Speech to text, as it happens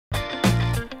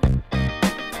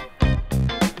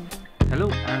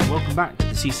and welcome back to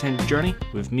the CCENT journey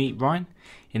with me, Ryan.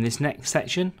 In this next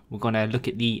section, we're going to look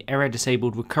at the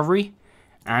error-disabled recovery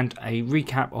and a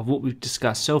recap of what we've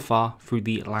discussed so far through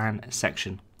the LAN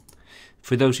section.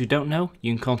 For those who don't know,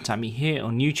 you can contact me here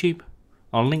on YouTube,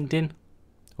 on LinkedIn,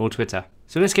 or Twitter.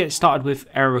 So let's get started with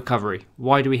error recovery.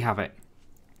 Why do we have it?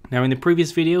 Now, in the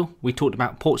previous video, we talked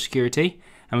about port security,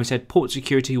 and we said port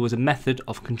security was a method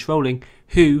of controlling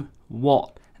who,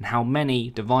 what, and how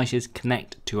many devices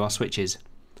connect to our switches.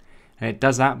 And it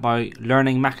does that by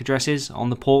learning MAC addresses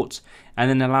on the ports and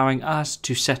then allowing us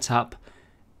to set up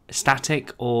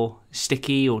static or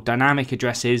sticky or dynamic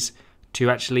addresses to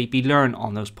actually be learned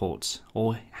on those ports,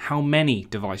 or how many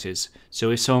devices. So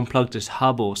if someone plugged a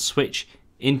hub or switch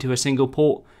into a single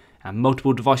port and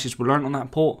multiple devices were learned on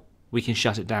that port, we can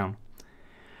shut it down.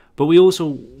 But we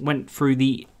also went through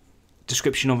the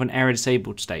description of an error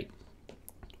disabled state.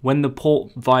 When the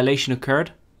port violation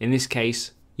occurred, in this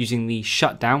case using the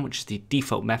shutdown, which is the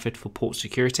default method for port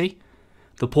security,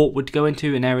 the port would go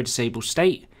into an error disabled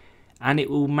state and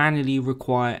it will manually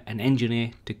require an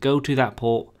engineer to go to that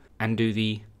port and do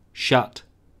the shut,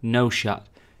 no shut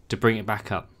to bring it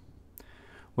back up.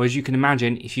 Whereas you can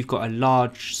imagine, if you've got a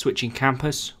large switching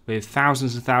campus with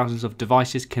thousands and thousands of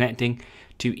devices connecting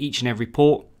to each and every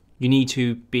port, you need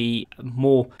to be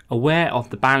more aware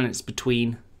of the balance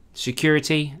between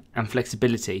security and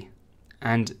flexibility.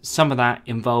 And some of that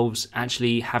involves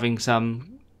actually having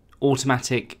some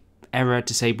automatic error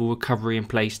disable recovery in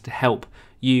place to help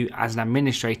you as an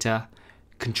administrator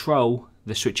control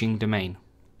the switching domain.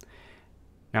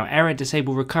 Now, error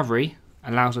disable recovery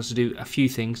allows us to do a few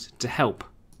things to help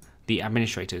the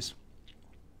administrators.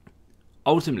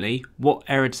 Ultimately, what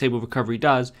error disable recovery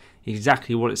does is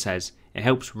exactly what it says. It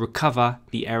helps recover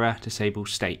the error disable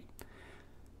state.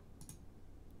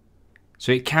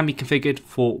 So it can be configured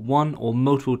for one or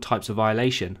multiple types of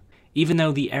violation. Even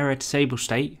though the error disable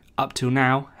state up till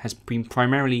now has been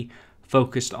primarily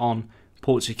focused on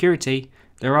port security,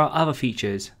 there are other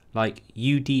features like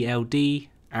UDLD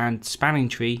and spanning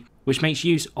tree, which makes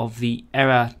use of the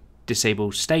error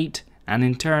disable state and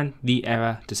in turn the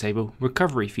error disable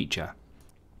recovery feature.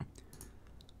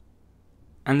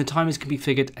 And the timers can be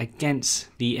figured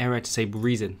against the error disable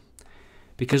reason,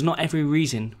 because not every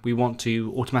reason we want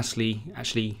to automatically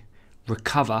actually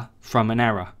recover from an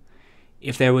error.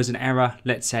 If there was an error,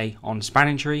 let's say on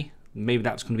spanning tree, maybe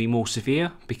that's going to be more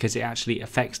severe because it actually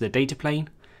affects the data plane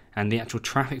and the actual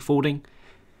traffic forwarding.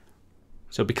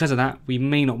 So because of that, we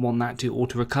may not want that to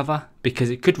auto recover because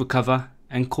it could recover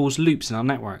and cause loops in our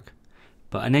network.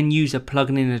 But an end user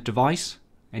plugging in a device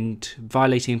and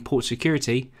violating port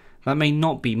security, that may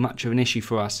not be much of an issue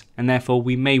for us, and therefore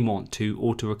we may want to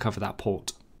auto recover that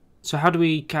port. So how do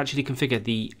we actually configure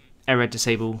the error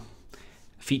disable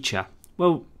feature?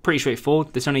 Well, pretty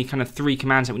straightforward. There's only kind of 3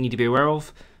 commands that we need to be aware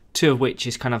of, 2 of which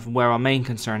is kind of where our main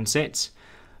concern sits.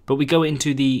 But we go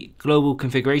into the global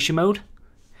configuration mode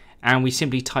and we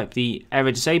simply type the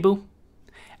error disable,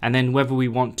 and then whether we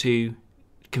want to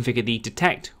configure the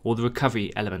detect or the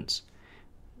recovery elements.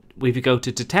 If we go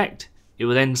to detect, it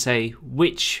will then say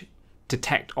which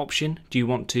detect option do you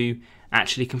want to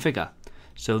actually configure.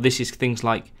 So this is things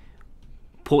like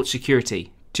port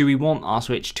security. Do we want our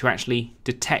switch to actually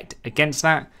detect against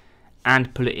that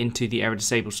and pull it into the error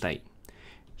disable state?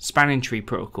 Spanning tree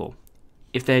protocol.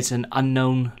 If there's an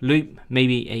unknown loop,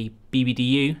 maybe a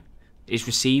BBDU is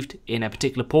received in a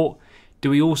particular port, do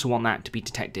we also want that to be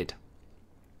detected?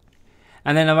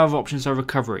 And then our other options are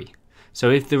recovery. So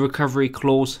if the recovery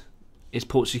clause is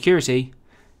port security,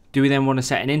 do we then want to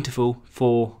set an interval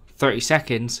for 30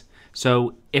 seconds?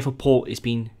 So if a port is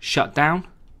being shut down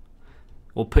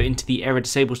or put into the error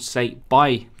disabled state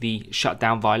by the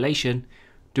shutdown violation,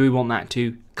 do we want that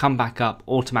to come back up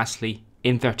automatically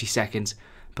in 30 seconds,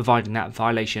 providing that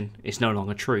violation is no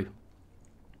longer true?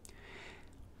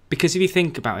 Because if you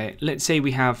think about it, let's say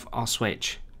we have our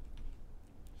switch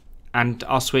and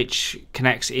our switch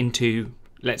connects into,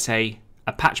 let's say,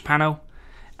 a patch panel,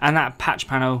 and that patch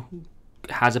panel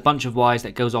has a bunch of wires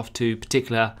that goes off to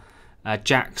particular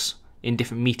jacks in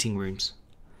different meeting rooms.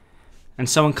 And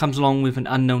someone comes along with an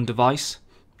unknown device.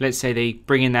 Let's say they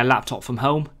bring in their laptop from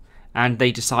home and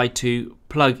they decide to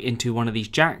plug into one of these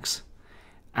jacks.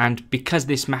 And because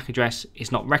this MAC address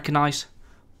is not recognized,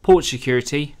 port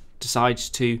security decides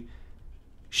to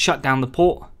shut down the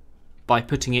port by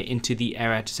putting it into the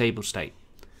error disable state.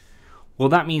 Well,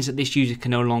 that means that this user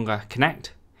can no longer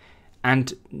connect,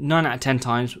 and 9 out of 10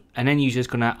 times an end user is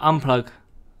going to unplug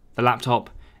the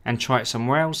laptop and try it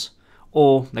somewhere else,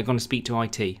 or they're going to speak to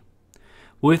IT.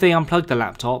 Well, if they unplug the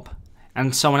laptop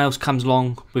and someone else comes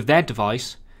along with their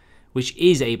device, which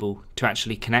is able to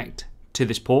actually connect to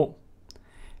this port.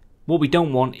 What we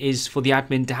don't want is for the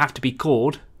admin to have to be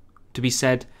called to be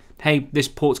said, hey, this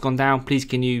port's gone down, please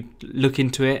can you look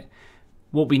into it.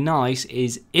 What would be nice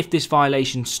is if this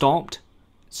violation stopped,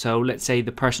 so let's say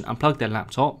the person unplugged their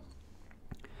laptop,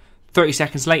 30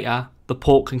 seconds later the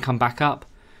port can come back up.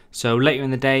 So later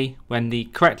in the day when the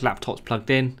correct laptop's plugged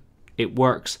in, it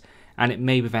works and it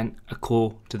may prevent a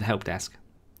call to the help desk.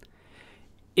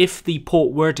 If the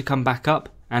port were to come back up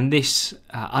and this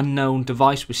unknown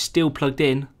device was still plugged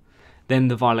in, then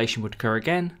the violation would occur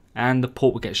again and the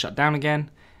port would get shut down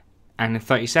again, and in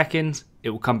 30 seconds it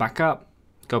will come back up,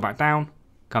 go back down,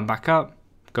 come back up,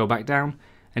 go back down,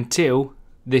 until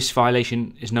this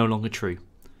violation is no longer true.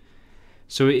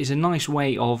 So it is a nice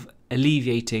way of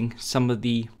alleviating some of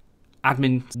the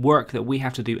admin work that we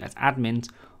have to do as admins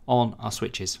on our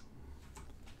switches.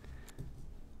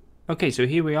 Okay, so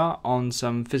here we are on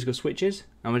some physical switches,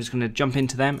 and we're just going to jump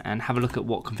into them and have a look at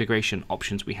what configuration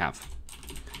options we have.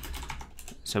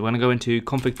 So we're going to go into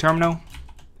config terminal,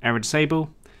 Err-disable,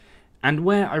 and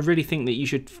where I really think that you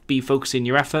should be focusing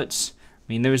your efforts,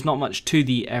 I mean there is not much to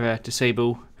the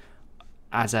Err-disable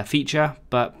as a feature,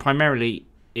 but primarily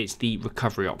it's the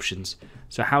recovery options.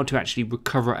 So how to actually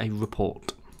recover a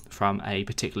report from a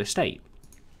particular state.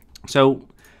 So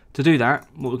to do that,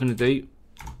 what we're going to do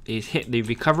is hit the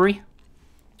recovery.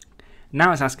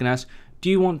 Now it's asking us, do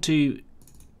you want to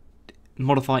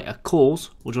modify a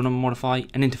cause or do you want to modify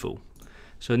an interval?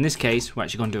 So in this case, we're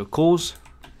actually going to do a cause,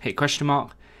 hit question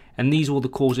mark, and these are all the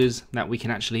causes that we can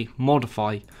actually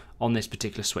modify on this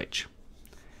particular switch.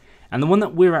 And the one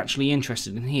that we're actually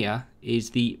interested in here is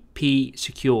the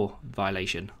P-secure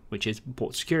violation, which is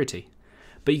port security.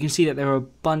 But you can see that there are a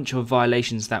bunch of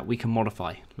violations that we can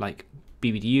modify, like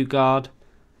BBDU guard.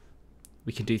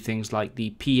 We can do things like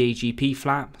the PAGP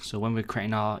flap, so when we're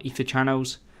creating our ether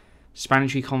channels,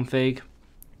 Spanish config,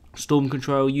 storm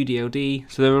control,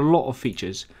 UDLD. So there are a lot of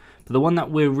features, but the one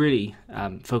that we're really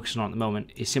focusing on at the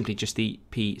moment is simply just the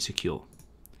P-secure.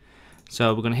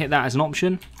 So we're going to hit that as an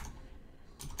option.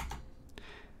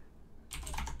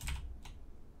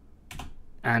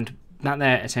 And that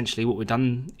there, essentially what we've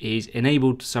done is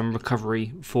enabled some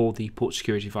recovery for the port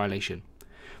security violation.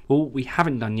 But what we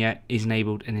haven't done yet is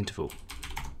enabled an interval.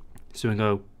 So we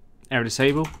go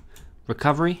Err-disable,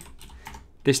 recovery.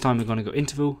 This time we're going to go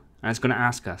interval, and it's going to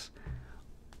ask us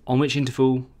on which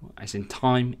interval, as in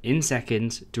time, in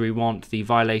seconds, do we want the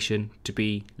violation to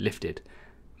be lifted.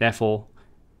 Therefore,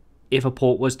 if a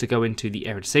port was to go into the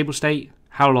Err-disable state,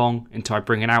 how long until I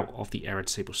bring it out of the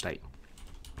Err-disable state?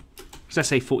 So let's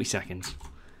say 40 seconds.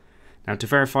 Now to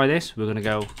verify this, we're going to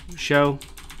go show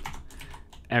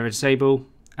Err-disable,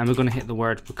 and we're going to hit the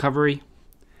word recovery.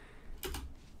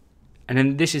 And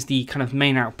then this is the kind of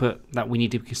main output that we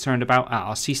need to be concerned about at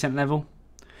our CCENT level.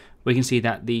 We can see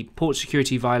that the port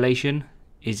security violation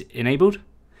is enabled,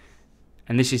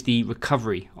 and this is the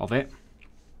recovery of it.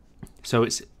 So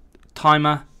its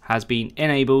timer has been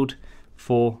enabled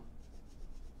for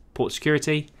port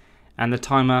security, and the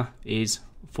timer is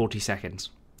 40 seconds.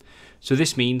 So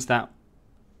this means that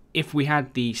if we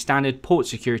had the standard port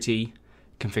security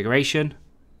configuration,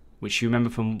 which you remember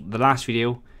from the last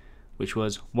video, which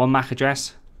was one MAC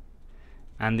address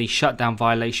and the shutdown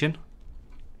violation,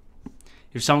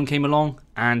 if someone came along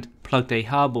and plugged a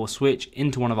hub or switch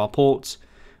into one of our ports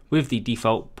with the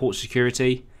default port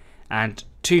security and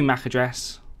two MAC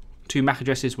addresses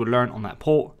would learn on that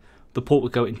port, the port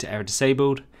would go into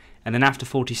Err-disabled, and then after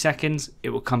 40 seconds it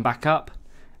will come back up,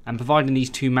 and providing these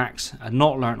two MACs are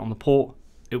not learnt on the port,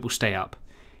 it will stay up.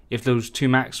 If those two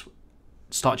MACs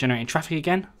start generating traffic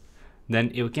again, then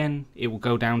it will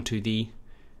go down to the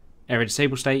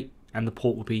Err-disable state and the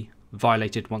port will be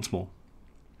violated once more.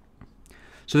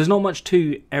 So there's not much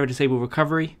to Err-disable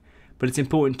recovery, but it's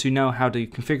important to know how to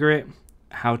configure it,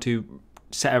 how to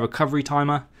set a recovery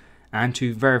timer, and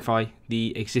to verify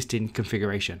the existing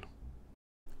configuration.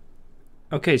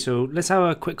 Okay, so let's have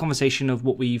a quick conversation of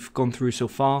what we've gone through so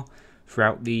far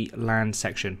throughout the LAN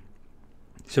section.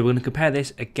 So we're going to compare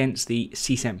this against the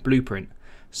CCENT blueprint.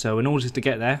 So in order to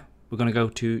get there, we're going to go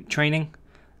to training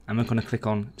and we're going to click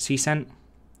on CCENT.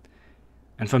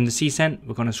 And from the CCENT,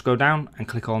 we're going to scroll down and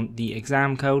click on the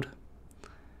exam code.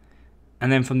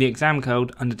 And then from the exam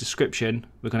code, under description,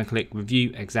 we're going to click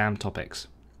review exam topics.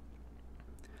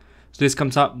 So this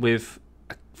comes up with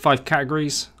 5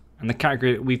 categories, and the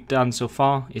category that we've done so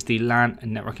far is the LAN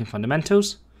and networking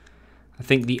fundamentals. I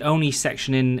think the only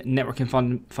section in networking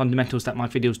fundamentals that my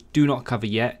videos do not cover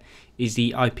yet is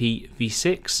the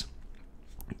IPv6.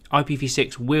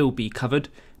 IPv6 will be covered,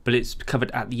 but it's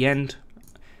covered at the end.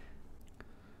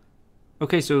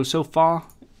 Okay, so far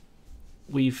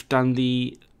we've done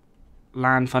the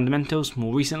LAN fundamentals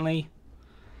more recently,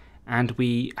 and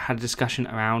we had a discussion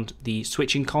around the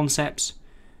switching concepts.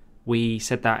 We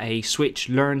said that a switch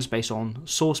learns based on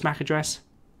source MAC address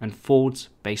and forwards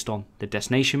based on the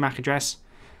destination MAC address,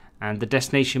 and the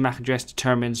destination MAC address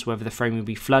determines whether the frame will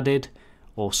be flooded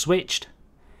or switched,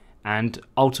 and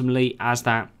ultimately as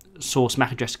that source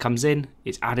MAC address comes in,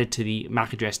 it's added to the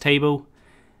MAC address table,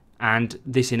 and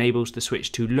this enables the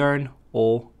switch to learn,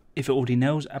 or if it already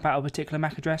knows about a particular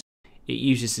MAC address, it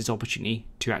uses this opportunity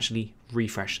to actually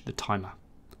refresh the timer.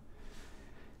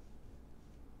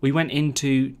 We went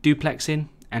into duplexing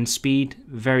and speed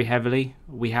very heavily.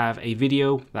 We have a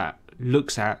video that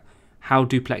looks at how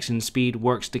duplexing and speed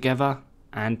works together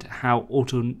and how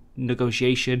auto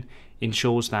negotiation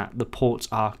ensures that the ports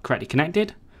are correctly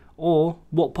connected, or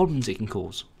what problems it can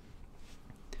cause.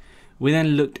 We then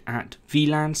looked at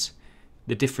VLANs,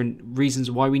 the different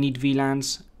reasons why we need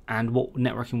VLANs and what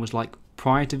networking was like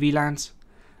prior to VLANs,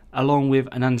 along with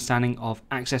an understanding of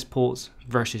access ports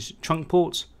versus trunk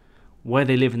ports, where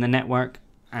they live in the network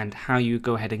and how you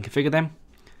go ahead and configure them.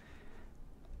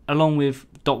 Along with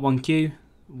 .1Q,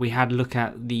 we had a look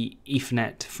at the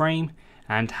Ethernet frame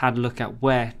and had a look at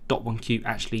where .1Q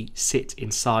actually sits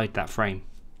inside that frame.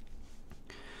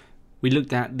 We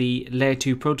looked at the layer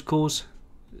 2 protocols,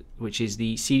 which is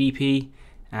the CDP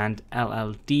and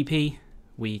LLDP.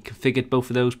 We configured both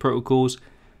of those protocols,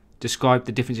 described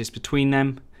the differences between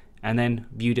them, and then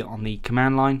viewed it on the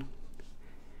command line.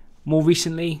 More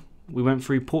recently, we went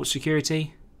through port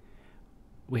security.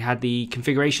 We had the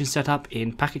configuration set up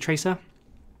in Packet Tracer,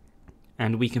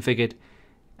 and we configured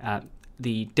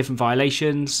the different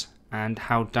violations and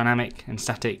how dynamic and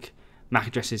static MAC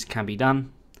addresses can be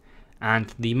done,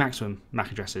 and the maximum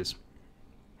MAC addresses.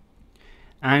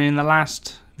 And in the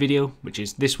last video, which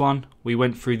is this one, we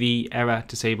went through the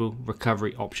error-disable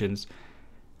recovery options,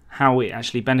 how it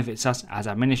actually benefits us as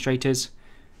administrators,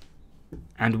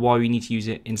 and why we need to use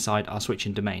it inside our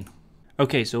switching domain.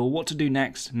 Okay, so what to do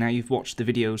next now you've watched the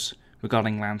videos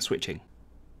regarding LAN switching.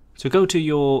 So go to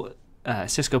your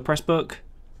Cisco Pressbook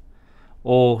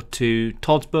or to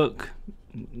Todd's book,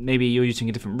 maybe you're using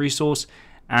a different resource,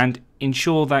 and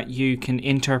ensure that you can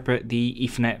interpret the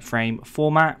Ethernet frame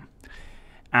format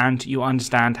and you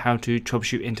understand how to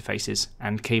troubleshoot interfaces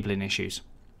and cabling issues.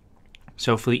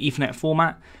 So for the Ethernet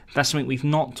format, that's something we've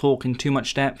not talked in too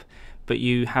much depth, but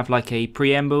you have like a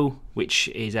preamble, which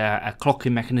is a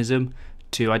clocking mechanism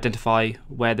to identify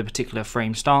where the particular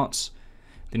frame starts.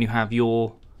 Then you have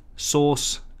your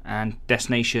source and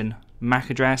destination MAC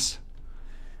address.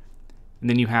 And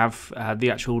then you have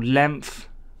the actual length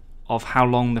of how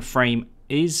long the frame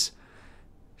is.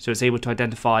 So it's able to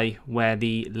identify where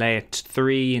the layer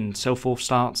 3 and so forth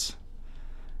starts.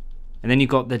 And then you've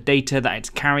got the data that it's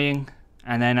carrying.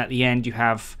 And then at the end you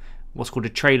have what's called a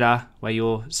trailer, where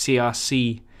your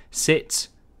CRC sits,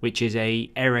 which is a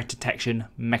error detection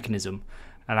mechanism.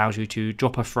 Allows you to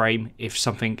drop a frame if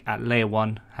something at layer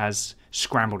 1 has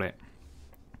scrambled it.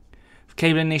 For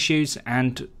cabling issues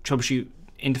and troubleshoot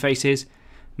interfaces,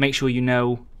 make sure you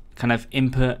know kind of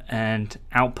input and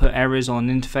output errors on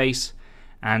an interface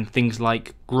and things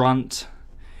like grunt.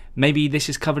 Maybe this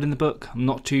is covered in the book, I'm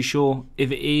not too sure.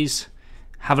 If it is,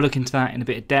 have a look into that in a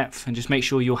bit of depth and just make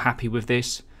sure you're happy with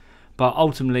this. But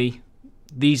ultimately,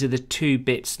 these are the two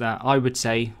bits that I would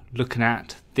say, looking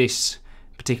at this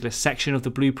particular section of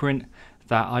the blueprint,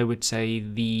 that I would say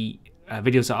the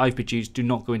videos that I've produced do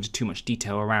not go into too much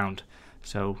detail around.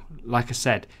 So like I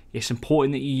said, it's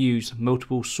important that you use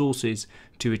multiple sources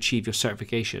to achieve your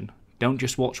certification. Don't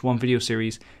just watch one video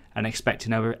series and expect to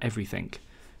know everything.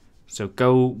 So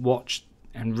go watch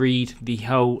and read the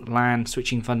whole LAN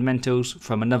switching fundamentals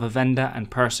from another vendor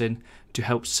and person to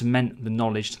help cement the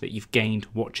knowledge that you've gained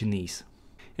watching these.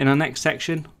 In our next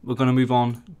section, we're going to move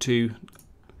on to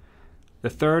the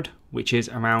third, which is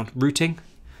around routing.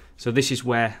 So this is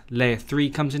where layer 3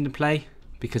 comes into play,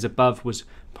 because above was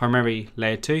primarily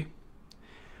layer 2.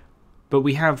 But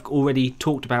we have already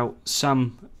talked about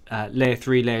some layer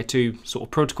 3, layer 2 sort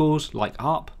of protocols like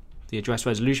ARP, the address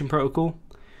resolution protocol,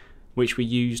 which we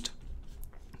used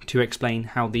to explain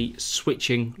how the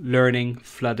switching, learning,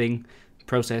 flooding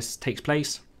process takes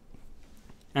place.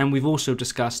 And we've also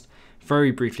discussed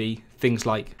very briefly things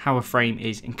like how a frame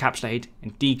is encapsulated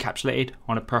and decapsulated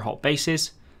on a per hop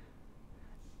basis.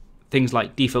 Things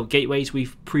like default gateways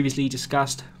we've previously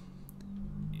discussed,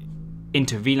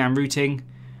 into VLAN routing,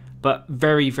 but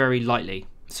very, very lightly.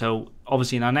 So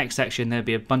obviously in our next section there'll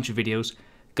be a bunch of videos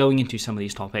going into some of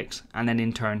these topics and then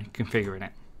in turn configuring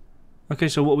it. Okay,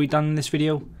 so what we've done in this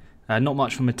video, not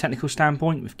much from a technical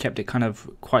standpoint, we've kept it kind of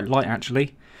quite light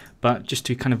actually, but just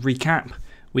to kind of recap,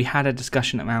 We had a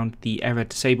discussion around the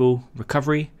Err-disable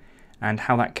recovery and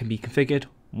how that can be configured,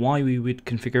 why we would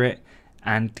configure it,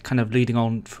 and kind of leading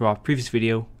on for our previous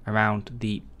video around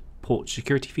the port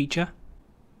security feature.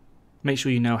 Make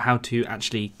sure you know how to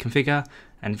actually configure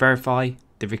and verify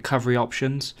the recovery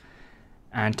options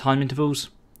and time intervals.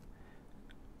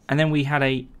 And then we had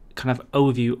a kind of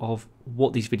overview of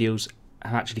what these videos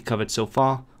have actually covered so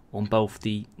far on both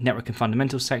the network and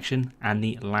fundamentals section and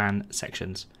the LAN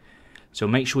sections. So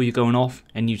make sure you're going off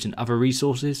and using other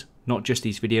resources, not just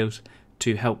these videos,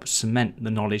 to help cement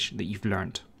the knowledge that you've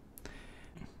learned.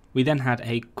 We then had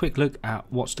a quick look at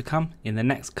what's to come in the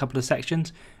next couple of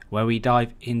sections, where we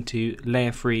dive into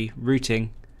layer 3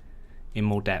 routing in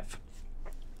more depth.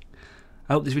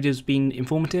 I hope this video has been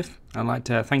informative. I'd like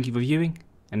to thank you for viewing,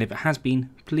 and if it has been,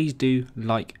 please do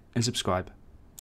like and subscribe.